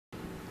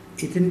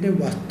ഇതിൻ്റെ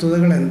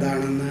വസ്തുതകൾ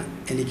എന്താണെന്ന്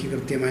എനിക്ക്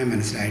കൃത്യമായി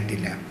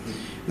മനസ്സിലായിട്ടില്ല.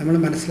 നമ്മൾ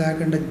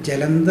മനസ്സിലാക്കേണ്ട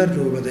ജലന്ധർ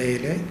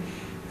രൂപതയിലെ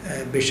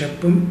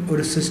ബിഷപ്പും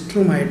ഒരു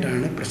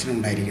സിസ്റ്ററുമായിട്ടാണ് പ്രശ്നം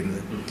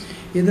ഉണ്ടായിരിക്കുന്നത്.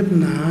 ഇത്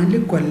 4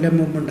 കൊല്ലം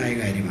മുമ്പുണ്ടായ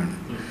കാര്യമാണ്.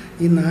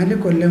 ഈ 4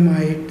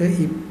 കൊല്ലമായിട്ട്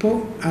ഇപ്പോൾ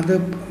അത്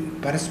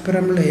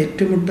പരസ്പരമുള്ള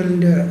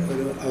ഏറ്റുമുട്ടലിൻ്റെ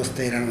ഒരു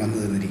അവസ്ഥയിലാണ് വന്നു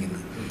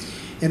തന്നിരിക്കുന്നത്.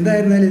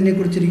 എന്തായിരുന്നാലും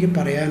ഇതിനെക്കുറിച്ച് എനിക്ക്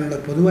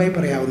പൊതുവായി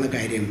പറയാവുന്ന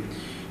കാര്യം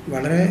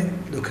വളരെ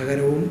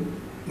ദുഃഖകരവും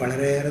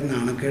വളരെയേറെ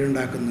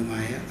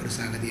നാണക്കേടുണ്ടാക്കുന്നതുമായ ഒരു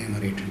സാഹചര്യമായി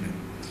മാറിയിട്ടുണ്ട്.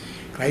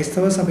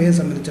 ക്രൈസ്തവ സഭയെ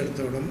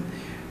സംബന്ധിച്ചിടത്തോളം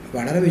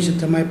വളരെ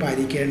വിശുദ്ധമായി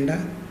പാലിക്കേണ്ട,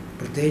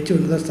 പ്രത്യേകിച്ച്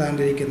ഉന്നത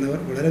സ്ഥാനത്തിരിക്കുന്നവർ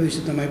വളരെ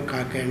വിശുദ്ധമായി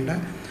കാക്കേണ്ട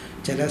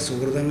ചില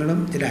സുഹൃതങ്ങളും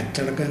ചില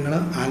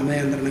അച്ചടക്കങ്ങളും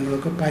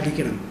ആത്മനിയന്ത്രണങ്ങളൊക്കെ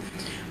പാലിക്കണം.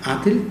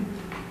 അതിൽ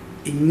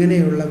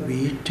ഇങ്ങനെയുള്ള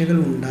വീഴ്ചകൾ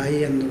ഉണ്ടായി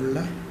എന്നുള്ള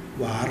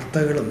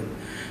വാർത്തകളും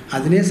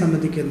അതിനെ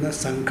സംബന്ധിക്കുന്ന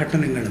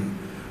സംഘടനകളും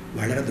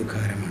വളരെ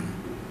ദുഃഖകരമാണ്.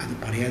 അത്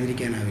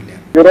പറയാതിരിക്കാനാവില്ല.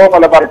 സീറോ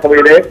മലബാർ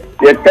സഭയിലെ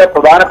 8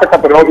 പ്രധാനപ്പെട്ട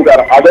പുരോഹിതർ,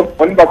 അതും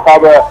മുൻ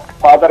വക്താവ്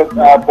ഫാദർ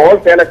പോൾ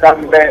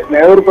ചേലക്കാരന്റെ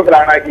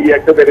നേതൃത്വത്തിലാണ് ഈ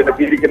 8 പേര്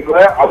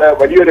എത്തിയിരിക്കുന്നത്. അത്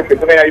വലിയൊരു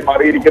പിന്തുണയായി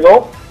മാറിയിരിക്കുന്നു.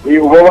 ഈ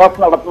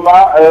ഉപവാസം നടത്തുന്ന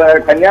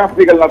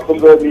കന്യാസ്ത്രീകൾ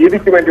നടത്തുന്നത്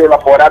നീതിക്ക് വേണ്ടിയുള്ള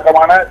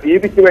പോരാട്ടമാണ്,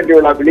 നീതിക്ക്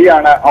വേണ്ടിയുള്ള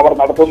വിളിയാണ് അവർ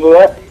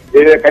നടത്തുന്നത്.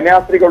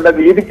 കന്യാസ്ത്രീകളുടെ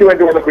നീതിക്ക്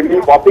വേണ്ടിയുള്ള വിളി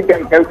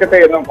വത്തിക്കാൻ കേൾക്കട്ടെ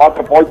എന്നും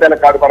ഫാദർ പോൾ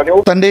ചേലക്കാർ പറഞ്ഞു.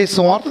 തന്റെ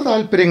സ്വാർത്ഥ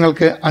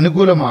താല്പര്യങ്ങൾക്ക്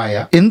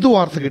അനുകൂലമായ എന്തു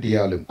വാർത്ത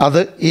കിട്ടിയാലും അത്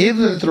ഏതു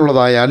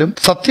തരത്തിലുള്ളതായാലും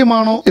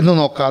സത്യമാണോ എന്ന്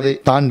നോക്കാതെ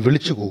താൻ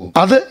വിളിച്ചു പോകും.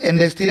 അത്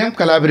എന്റെ സ്ഥിരം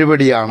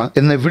കലാപരിപാടിയാണ്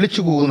എന്ന്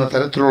വിളിച്ചു പോകുന്ന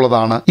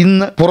തരത്തിലുള്ളതാണ്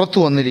ഇന്ന്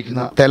പുറത്തു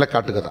വന്നിരിക്കുന്ന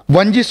തേലക്കാട്ടുകഥ.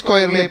 വഞ്ചി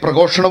സ്ക്വയറിലെ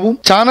പ്രഘോഷണവും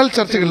ചാനൽ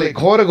ചർച്ചകളിലെ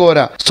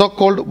ഘോരഘോര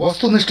സോക്കോൾഡ്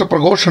വസ്തുനിഷ്ഠ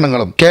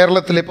പ്രഘോഷണങ്ങളും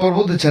കേരളത്തിലെ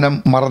പ്രബുദ്ധജനം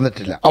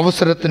മറന്നിട്ടില്ല.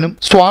 അവസരത്തിനും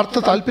സ്വാർത്ഥ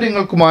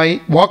താല്പര്യങ്ങൾക്കുമായി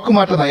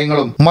വാക്കുമാറ്റ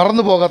നയങ്ങളും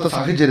മറന്നുപോകാത്ത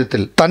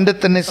സാഹചര്യത്തിൽ തന്റെ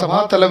തന്നെ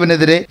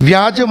സഭാതലവനെതിരെ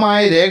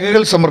വ്യാജമായ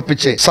രേഖകൾ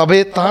സമർപ്പിച്ച്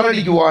സഭയെ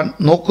താറടിക്കുവാൻ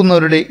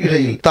നോക്കുന്നവരുടെ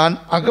ഇടയിൽ താൻ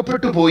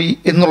അകപ്പെട്ടു പോയി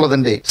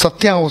എന്നുള്ളതിന്റെ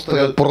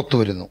സത്യാവസ്ഥകൾ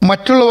പുറത്തുവരുന്നു.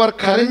 മറ്റുള്ളവർ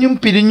കരഞ്ഞും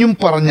പിരിഞ്ഞും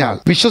പറഞ്ഞാൽ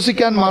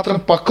വിശ്വസിക്കാൻ മാത്രം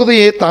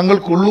പക്വതയെ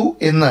താങ്കൾക്കുള്ളൂ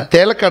എന്ന്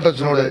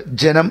തേലക്കാട്ടച്ചനോട്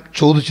ജനം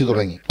ചോദിച്ചു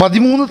തുടങ്ങി.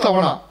 13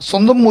 തവണ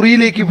സ്വന്തം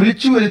മുറിയിലേക്ക്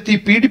വിളിച്ചു വരുത്തി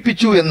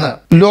പീഡിപ്പിച്ചു എന്ന്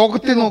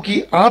ലോകത്തെ നോക്കി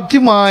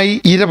ആദ്യമായി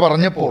ഇര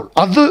പറഞ്ഞപ്പോൾ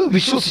അത്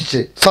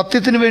വിശ്വസിച്ച്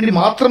സത്യത്തിനു വേണ്ടി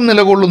മാത്രം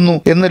നിലകൊള്ളുന്നു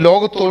എന്ന്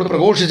ലോകത്തോട്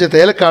പ്രഘോഷിച്ച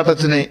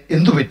തേലക്കാട്ടച്ചനെ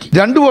എന്തുപറ്റി?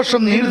 2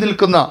 വർഷം നീണ്ടു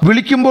നിൽക്കുന്ന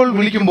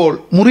വിളിക്കുമ്പോൾ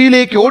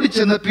മുറിയിലേക്ക്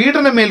ഓടിച്ചെന്ന്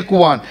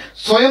പീഡനമേൽക്കുവാൻ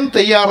സ്വയം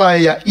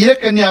തയ്യാറായ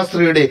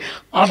ഇരകന്യാസ്ത്രീയുടെ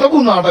അടവു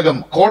നാടകം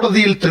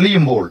കോടതിയിൽ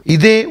തെളിയുമ്പോൾ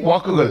ഇതേ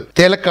വാക്കുകൾ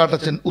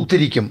തേലക്കാട്ടച്ചൻ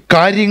ഉദ്ധരിക്കും.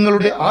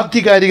 കാര്യങ്ങളുടെ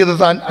ആധികാരികത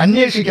താൻ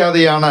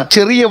അന്വേഷിക്കാതെയാണ്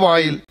ചെറിയ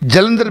വായിൽ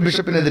ജലന്ധർ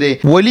ബിഷപ്പിനെതിരെ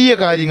വലിയ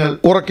കാര്യങ്ങൾ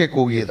ഉറക്കെ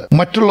കൂകിയത്.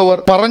 മറ്റുള്ളവർ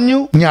പറഞ്ഞു,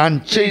 ഞാൻ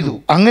ചെയ്തു.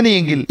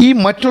 അങ്ങനെയെങ്കിൽ ഈ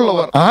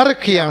മറ്റുള്ളവർ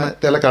ആരൊക്കെയാണ്?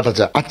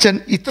 തേലക്കാട്ടച്ച അച്ഛൻ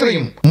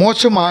ഇത്രയും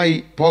മോശമായി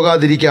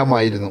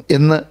പോകാതിരിക്കാമായിരുന്നു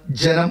എന്ന്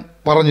ജനം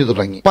പറഞ്ഞു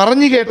തുടങ്ങി.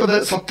 പറഞ്ഞു കേട്ടത്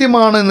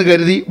സത്യമാണ് എന്ന്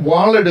കരുതി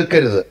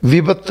വാളെടുക്കരുത്.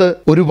 വിപത്ത്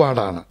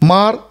ഒരുപാടാണ്.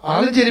 മാർ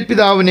ആലഞ്ചേരി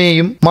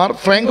പിതാവിനെയും മാർ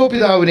ഫ്രാങ്കോ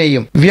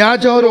പിതാവിനെയും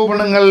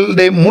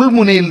വ്യാജാരോപണങ്ങളുടെ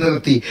മുൾമുനയിൽ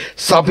നിർത്തി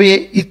സഭയെ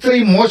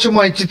ഇത്രയും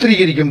മോശമായി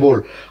ചിത്രീകരിക്കുമ്പോൾ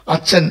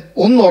അച്ഛൻ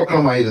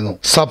ഒന്നോർക്കണമായിരുന്നു.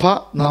 സഭ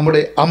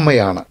നമ്മുടെ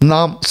അമ്മയാണ്.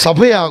 നാം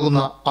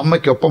സഭയാകുന്ന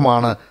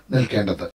അമ്മയ്ക്കൊപ്പമാണ് നിൽക്കേണ്ടത്.